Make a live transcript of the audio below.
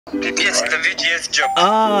Yes, the Vue.js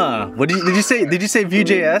job. What did you say? Did you say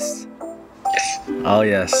Vue.js? Yes. Oh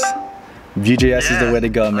yes, Vue.js is the way to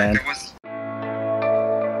go, man.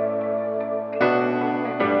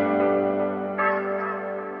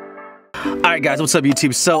 Alright guys, what's up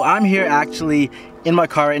YouTube? So I'm here actually in my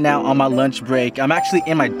car right now on my lunch break. I'm actually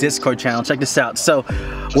in my Discord channel. Check this out. So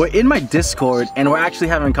we're in my Discord and we're actually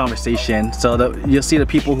having a conversation. So you'll see the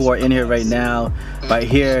people who are in here right now, right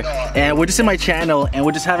here. And we're just in my channel and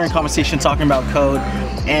we're just having a conversation talking about code.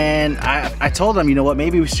 And I told them, you know what,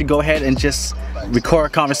 maybe we should go ahead and just record a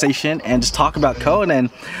conversation and just talk about code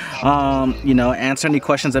and you know, answer any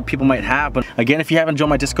questions that people might have. But again, if you haven't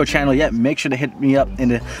joined my Discord channel yet, make sure to hit me up in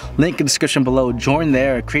the link in the description below. Join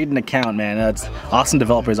there, create an account, man. It's awesome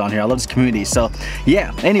developers on here. I love this community. So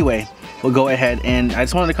yeah, anyway, we'll go ahead and I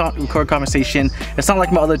just wanted to record a conversation. It's not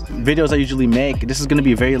like my other videos I usually make. This is going to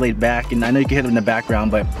be very laid back, and I know you can hear it in the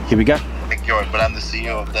background, but here we go. Thank you, but I'm the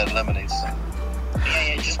CEO of that lemonade stand.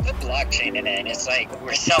 Yeah, just put blockchain in it, and it's like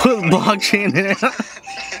we're selling. Put blockchain in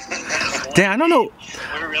it. Damn, I don't know.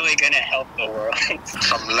 We're really gonna help the world.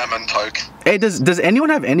 Some lemon toke. Hey, does anyone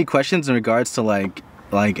have any questions in regards to like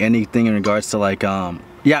anything in regards to like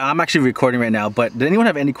yeah, I'm actually recording right now, but did anyone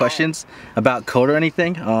have any questions about code or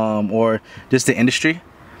anything, or just the industry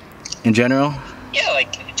in general? Yeah,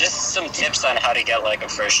 like just some tips on how to get like a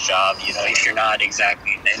first job, you know, if you're not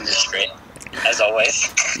exactly in the industry, as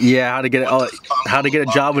always. Yeah, how to get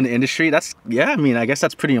a job in the industry. That's, yeah, I mean, I guess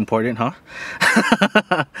that's pretty important, huh?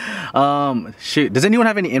 Shoot, does anyone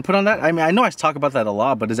have any input on that? I mean, I know I talk about that a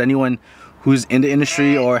lot, but does anyone who's in the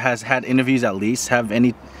industry or has had interviews at least have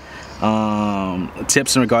any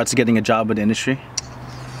tips in regards to getting a job in the industry?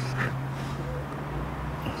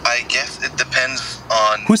 I guess it depends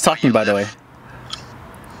on who's talking, by the way.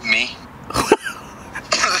 Me.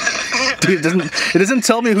 Dude, it doesn't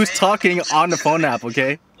tell me who's talking on the phone app,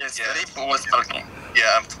 okay? Yes, Rib was talking.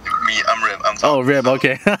 Yeah, I'm Rib. I'm talking. Oh, Rib,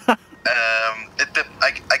 okay. I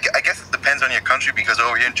guess it depends on your country, because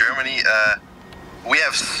over here in Germany, we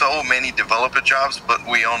have so many developer jobs, but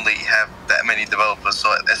we only have that many developers.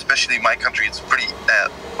 So especially my country, it's pretty,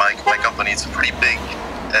 my company, it's a pretty big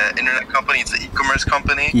internet company. It's an e-commerce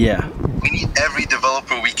company. Yeah. We need every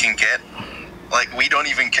developer we can get. Like, we don't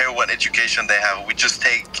even care what education they have. We just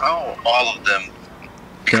take all of them,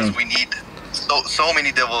 because we need so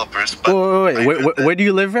many developers. But wait, where do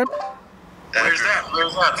you live, Reb? Where's that?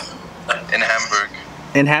 Where's that? In Hamburg.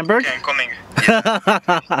 In Hamburg? Okay, I'm coming.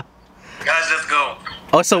 Yeah. Guys, let's go.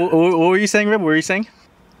 Oh, so what were you saying, Reb? What were you saying?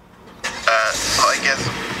 So I guess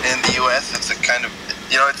in the US, it's a kind of,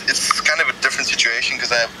 you know, it's kind of a different situation,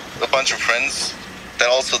 because I have a bunch of friends that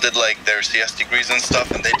also did like their CS degrees and stuff,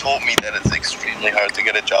 and they told me that it's extremely hard to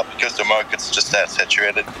get a job because the market's just that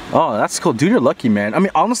saturated. Oh, that's cool. Dude, you're lucky, man. I mean,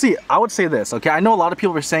 honestly, I would say this, okay? I know a lot of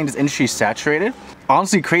people are saying this industry is saturated.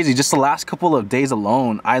 Honestly, crazy. Just the last couple of days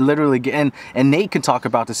alone, I literally get, and Nate can talk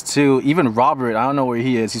about this too. Even Robert, I don't know where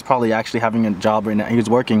he is. He's probably actually having a job right now. He was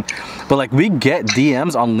working. But like, we get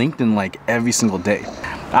DMs on LinkedIn like every single day.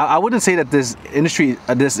 I wouldn't say that this industry,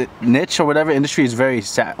 this niche or whatever industry is very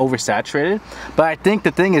oversaturated, but I think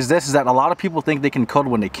the thing is this, is that a lot of people think they can code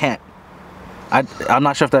when they can't. I'm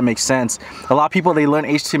not sure if that makes sense. A lot of people, they learn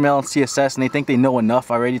HTML and CSS and they think they know enough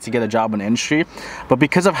already to get a job in the industry, but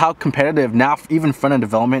because of how competitive now even front-end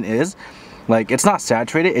development is, like, it's not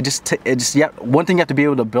saturated. It just yeah, one thing you have to be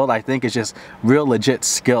able to build, I think, is just real legit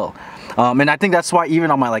skill. And I think that's why even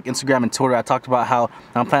on my like Instagram and Twitter, I talked about how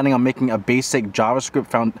I'm planning on making a basic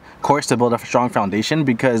JavaScript course to build a strong foundation,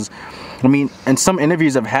 because I mean, in some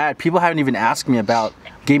interviews I've had, people haven't even asked me about,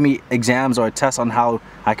 gave me exams or a test on how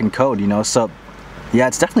I can code, you know? So yeah,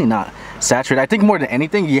 it's definitely not saturated. I think more than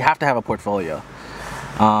anything, you have to have a portfolio.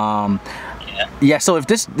 Yeah, so if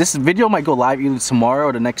this video might go live either tomorrow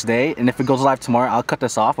or the next day, and if it goes live tomorrow, I'll cut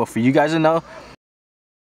this off. But for you guys to know,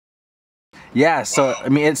 yeah, so I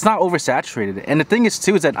mean, it's not oversaturated. And the thing is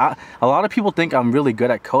too, is that a lot of people think I'm really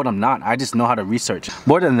good at code. I'm not. I just know how to research.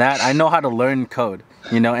 More than that, I know how to learn code,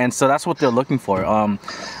 you know, and so that's what they're looking for.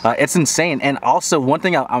 It's insane. And also, one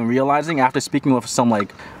thing I'm realizing after speaking with some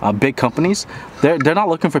like big companies, they're not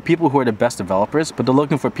looking for people who are the best developers, but they're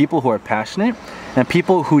looking for people who are passionate and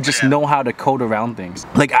people who just know how to code around things.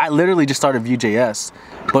 Like, I literally just started Vue.js,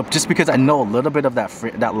 but just because I know a little bit of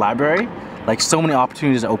that library, like, so many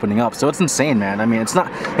opportunities are opening up. So it's insane, man. I mean, it's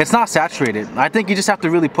not saturated. I think you just have to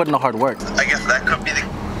really put in the hard work. I guess that could be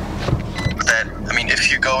I mean,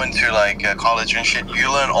 if you go into like college and shit,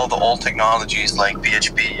 you learn all the old technologies like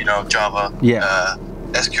PHP, you know, Java, yeah,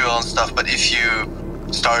 SQL and stuff. But if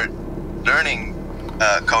you start learning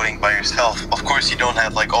coding by yourself. Of course, you don't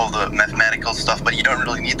have like all the mathematical stuff, but you don't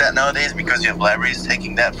really need that nowadays because you have libraries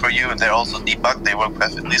taking that for you, and they're also debugged. They work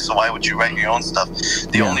perfectly. So why would you write your own stuff?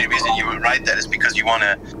 The only reason you would write that is because you want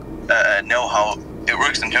to know how it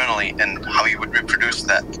works internally and how you would reproduce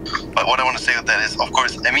that. But what I want to say with that is, of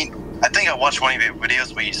course, I mean, I think I watched one of your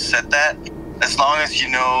videos where you said that as long as you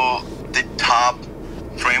know the top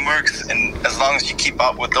frameworks and as long as you keep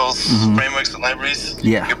up with those frameworks and libraries,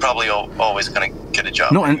 you're probably always gonna get a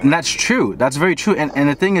job. No, and that's true. That's very true. And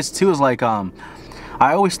the thing is too is like I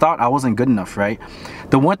always thought I wasn't good enough, right?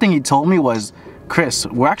 The one thing he told me was, Chris,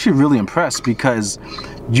 we're actually really impressed because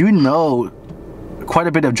you know quite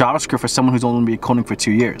a bit of JavaScript for someone who's only been coding for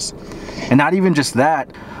 2 years. And not even just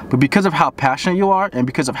that, but because of how passionate you are and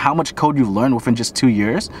because of how much code you've learned within just 2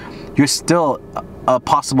 years, you're still a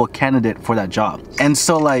possible candidate for that job. And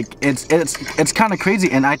so like it's kind of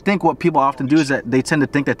crazy. And I think what people often do is that they tend to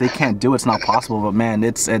think that they can't do it, it's not possible. But man,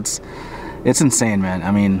 it's insane, man.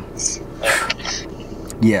 I mean,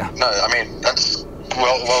 yeah. No, I mean that's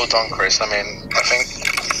well done, Chris. I mean, I think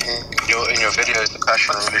in your videos the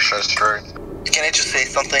passion really shows through. Can I just say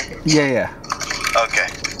something? Yeah. Okay.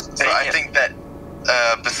 So I think that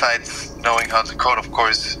besides knowing how to code, of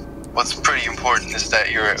course, what's pretty important is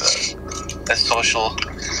that you're a social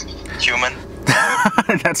human.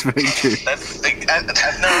 That's very true. That's like,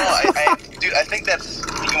 dude, I think that's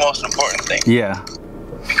the most important thing. Yeah.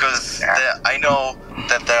 Because I know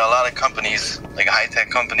that there are a lot of companies, like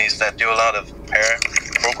high-tech companies, that do a lot of pair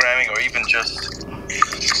programming or even just,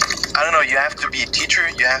 I don't know, you have to be a teacher,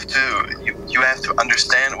 you have to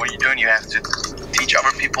understand what you're doing, you have to teach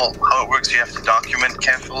other people how it works, you have to document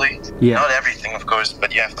carefully. Yeah. Not everything, of course,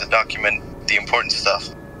 but you have to document the important stuff.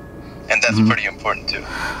 And that's pretty important too.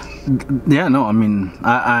 Yeah, no, I mean,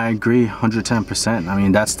 I agree 110%. I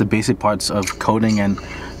mean, that's the basic parts of coding and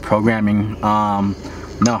programming.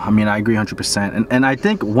 No, I mean, I agree 100%. And I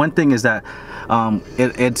think one thing is that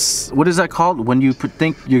it's, what is that called? When you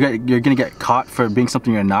think you're gonna get caught for being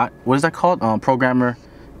something you're not. What is that called? Programmer.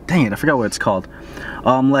 Dang it, I forgot what it's called.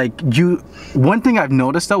 One thing I've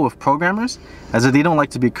noticed though with programmers is that they don't like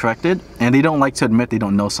to be corrected and they don't like to admit they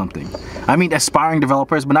don't know something. I mean, aspiring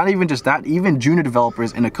developers, but not even just that, even junior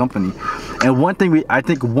developers in a company. And one thing I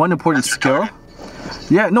think one important skill.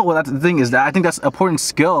 Yeah, no, well, that's the thing is that I think that's an important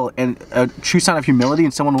skill and a true sign of humility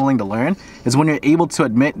and someone willing to learn is when you're able to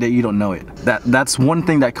admit that you don't know it. That's one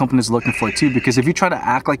thing that companies are looking for too, because if you try to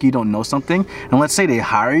act like you don't know something, and let's say they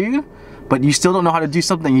hire you, but you still don't know how to do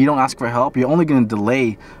something, you don't ask for help, you're only going to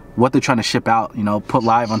delay what they're trying to ship out, you know, put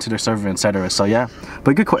live onto their server, etc. So yeah,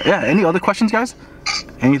 but good question. Yeah, any other questions, guys?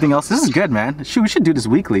 Anything else? This is good, man. Shoot, we should do this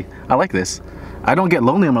weekly. I like this. I don't get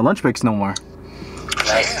lonely on my lunch breaks no more.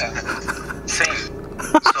 Same.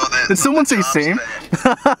 Did someone say same?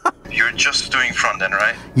 You're just doing front end,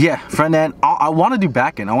 right? Yeah, front end. I want to do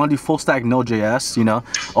back end. I want to do full stack Node.js, you know,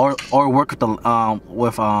 or work with the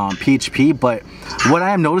PHP. But what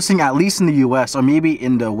I am noticing, at least in the US or maybe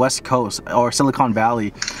in the West Coast or Silicon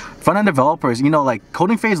Valley, front end developers, you know, like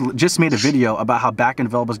Coding Phase just made a video about how back end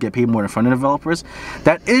developers get paid more than front end developers.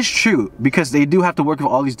 That is true because they do have to work with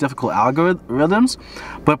all these difficult algorithms.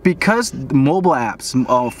 But because mobile apps,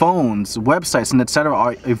 phones, websites, and etc.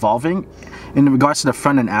 are evolving in regards to the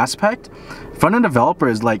front end aspect, front end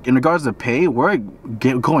developers, like in regards to pay, we're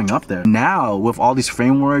going up there now with all these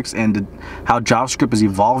frameworks and how JavaScript is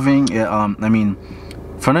evolving. I mean,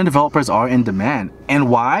 front end developers are in demand, and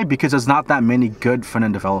why? Because there's not that many good front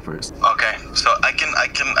end developers. Okay, so I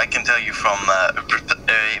can tell you from a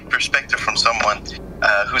perspective from someone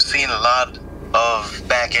who's seen a lot of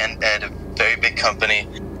back end at a very big company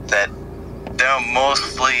that they're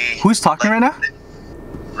mostly. Who's talking right now?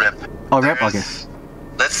 Rip. Oh, Rip. Okay.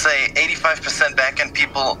 Let's say 85% back-end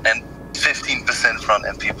people and 15%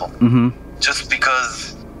 front-end people. Just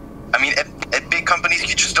because, I mean, at big companies,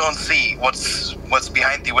 you just don't see what's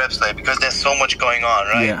behind the website because there's so much going on,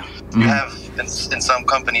 right? Yeah. You have in some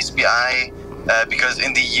companies BI, because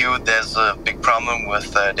in the EU there's a big problem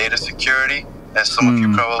with data security, as some of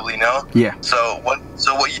you probably know. Yeah. So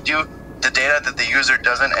what you do, the data that the user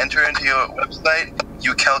doesn't enter into your website,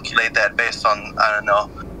 you calculate that based on, I don't know,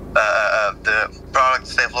 the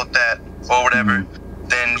products they've looked at or whatever.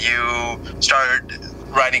 Then you start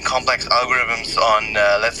writing complex algorithms on,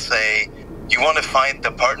 let's say, you want to find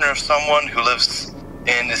the partner of someone who lives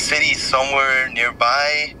in a city somewhere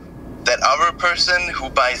nearby, that other person who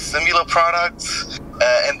buys similar products,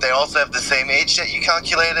 and they also have the same age that you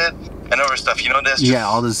calculated, and other stuff. You know, there's just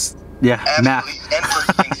all this, math. endless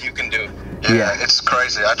things you can do. Yeah, it's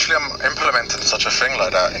crazy. Actually, I'm implementing such a thing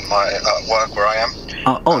like that in my work where I am.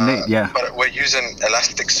 Nate, yeah. But we're using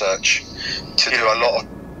Elasticsearch to do a lot of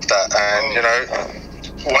that, and you know,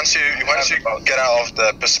 once you get out of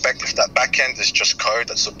the perspective that backend is just code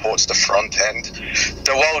that supports the front end,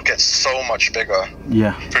 the world gets so much bigger.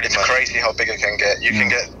 Yeah, it's crazy how big it can get.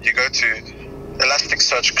 You go to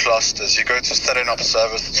Elasticsearch clusters, you go to setting up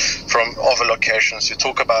servers from other locations, you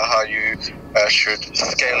talk about how you should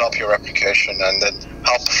scale up your application, and then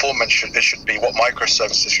how performant it should be, what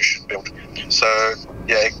microservices you should build. So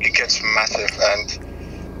yeah, it gets massive,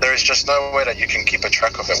 and there is just no way that you can keep a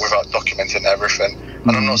track of it without documenting everything.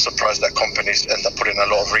 And I'm not surprised that companies end up putting a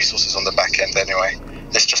lot of resources on the back end anyway.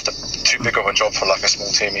 It's just too big of a job for like a small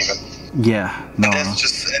team even. Yeah, no.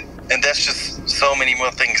 And there's just so many more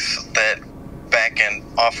things that backend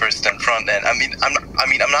offers than front end. I mean,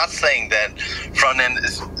 I'm not saying that front end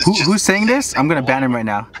is who's saying this? I'm gonna ban him right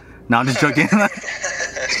now. No, I'm just joking. I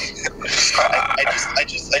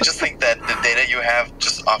just think that the data you have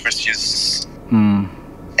just offers you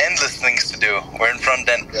endless things to do. Where in front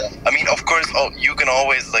end, I mean, of course, you can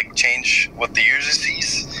always like change what the user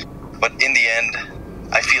sees, but in the end,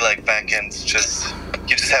 I feel like backends you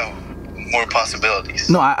just have more possibilities.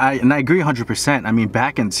 No, I agree 100%. I mean,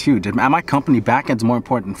 backend's huge. At my company, backend's more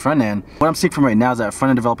important than front end. What I'm seeing from right now is that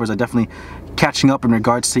front end developers are definitely catching up in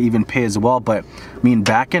regards to even pay as well. But I mean,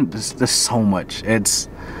 backend, there's so much.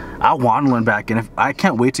 I want to learn backend. I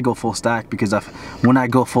can't wait to go full stack, because when I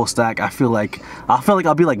go full stack, I feel like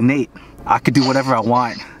I'll be like Nate. I could do whatever I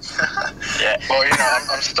want. Yeah. Well, you know,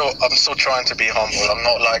 I'm still trying to be humble. I'm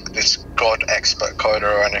not like this god expert coder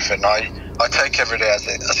or anything. I take every day as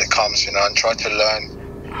it comes, you know, and try to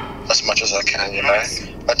learn as much as I can, you know.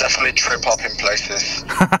 I definitely trip up in places,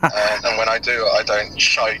 and when I do, I don't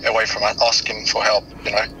shy away from asking for help,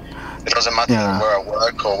 you know. It doesn't matter where I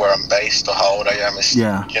work or where I'm based or how old I am. It's, you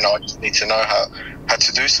know, I just need to know how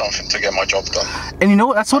to do something to get my job done. And you know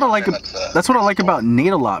what? That's what I like. That's what I like about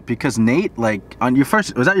Nate a lot, because Nate, like,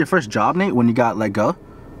 was that your first job, Nate, when you got let go,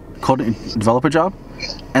 coding developer job?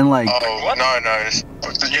 And like, no,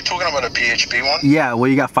 you're talking about a PHP one? Yeah, well,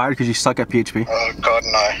 you got fired because you suck at PHP. Oh God,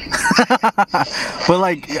 no. But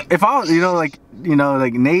like, if I was, like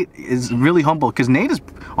Nate is really humble, because Nate is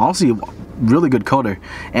honestly a really good coder,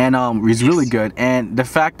 and he's really good. And the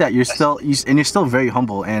fact that you're still very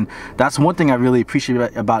humble, and that's one thing I really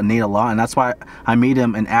appreciate about Nate a lot, and that's why I made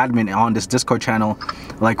him an admin on this Discord channel,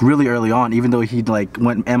 like really early on, even though he like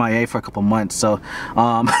went MIA for a couple months. So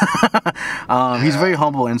he's very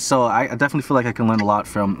humble, and so I definitely feel like I can learn a lot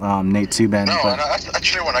from Nate too, Ben. No, and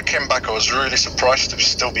actually when I came back, I was really surprised to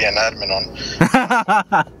still be an admin on.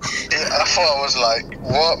 I thought I was like,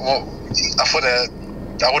 what? I thought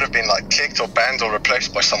I would have been like kicked or banned or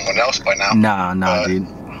replaced by someone else by now. Nah, dude.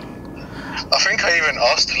 I think I even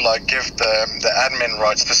asked to like give the admin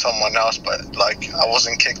rights to someone else, but like I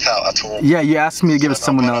wasn't kicked out at all. Yeah, you asked me to give it to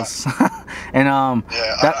someone else. And I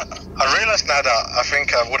realized now that I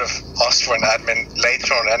think I would have asked for an admin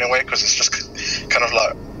later on anyway, because it's just kind of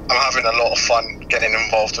like I'm having a lot of fun getting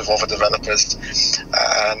involved with other developers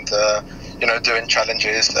and you know, doing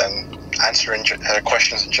challenges and answering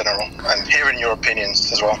questions in general and hearing your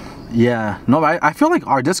opinions as well. Yeah, no, I feel like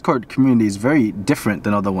our Discord community is very different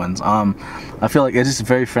than other ones. I feel like it's just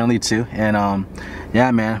very friendly too, and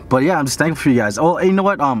yeah, man. But yeah, I'm just thankful for you guys. Oh, hey, you know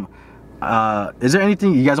what? Is there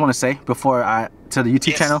anything you guys want to say before to the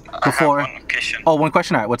YouTube channel? Before? One question. Oh, one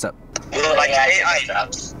question. All right, what's up? Like AI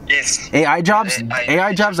jobs. Yes. AI jobs.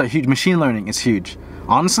 AI jobs are huge. Machine learning is huge.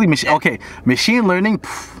 Honestly, machine learning.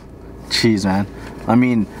 Jeez, man. I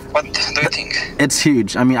mean, what do you think? It's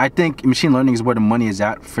huge. I mean, I think machine learning is where the money is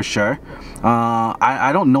at for sure.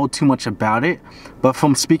 I don't know too much about it, but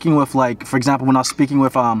from speaking with, like, for example, when I was speaking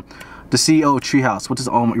with the CEO of Treehouse, which is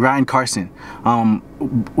Ryan Carson,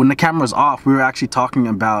 when the camera was off, we were actually talking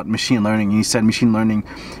about machine learning, and he said machine learning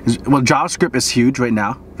is, well, JavaScript is huge right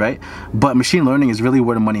now, right? But machine learning is really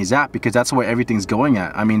where the money is at, because that's where everything's going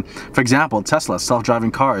at. I mean, for example, Tesla,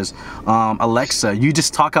 self-driving cars, Alexa, you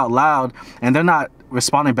just talk out loud, and they're not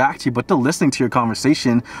responding back to you, but they're listening to your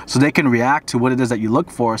conversation, so they can react to what it is that you look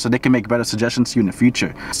for, so they can make better suggestions to you in the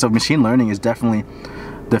future. So machine learning is definitely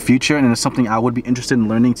the future, and it's something I would be interested in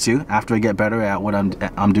learning too after I get better at what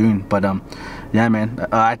I'm doing. But yeah, man,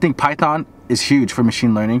 I think Python is huge for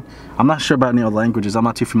machine learning. I'm not sure about any other languages. I'm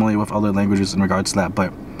not too familiar with other languages in regards to that,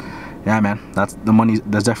 but yeah, man, that's the money.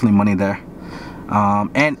 There's definitely money there.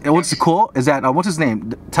 And what's cool is that what's his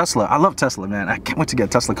name? Tesla. I love Tesla, man. I can't wait to get a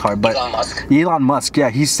Tesla car. But Elon Musk, yeah,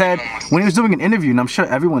 he said when he was doing an interview, and I'm sure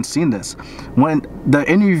everyone's seen this, when the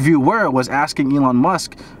interviewer was asking Elon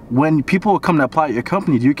Musk, when people come to apply at your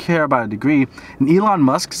company, do you care about a degree? And Elon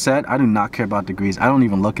Musk said, I do not care about degrees. I don't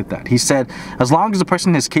even look at that. He said, as long as the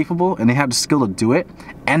person is capable and they have the skill to do it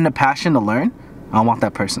and the passion to learn, I want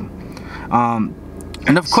that person.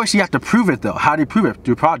 And of course you have to prove it though. How do you prove it?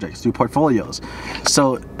 Through projects, through portfolios.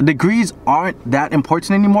 So degrees aren't that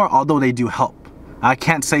important anymore, although they do help. I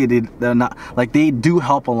can't say they're not, like they do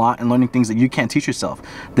help a lot in learning things that you can't teach yourself.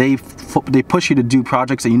 They push you to do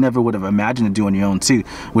projects that you never would have imagined to do on your own too,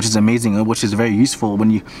 which is amazing, which is very useful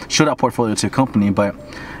when you show that portfolio to a company. But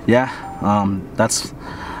yeah, that's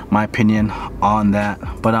my opinion on that.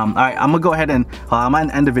 But all right, I'm gonna go ahead and I'm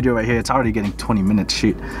gonna end the video right here. It's already getting 20 minutes,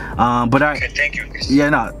 shoot. But all right, okay, thank you. Yeah,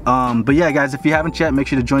 no, but yeah, guys, if you haven't yet, make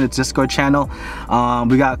sure to join the Discord channel.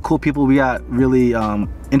 We got cool people. We got really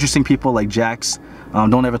interesting people like Jax.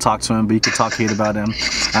 Don't ever talk to him, but you can talk hate about him.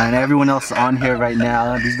 And everyone else on here right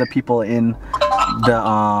now, these are the people in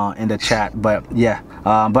the chat. But yeah, but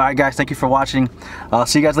all right, guys, thank you for watching.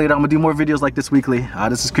 See you guys later. I'm gonna do more videos like this weekly.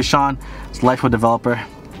 This is Krishan, Life with Developer,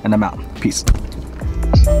 and I'm out. Peace.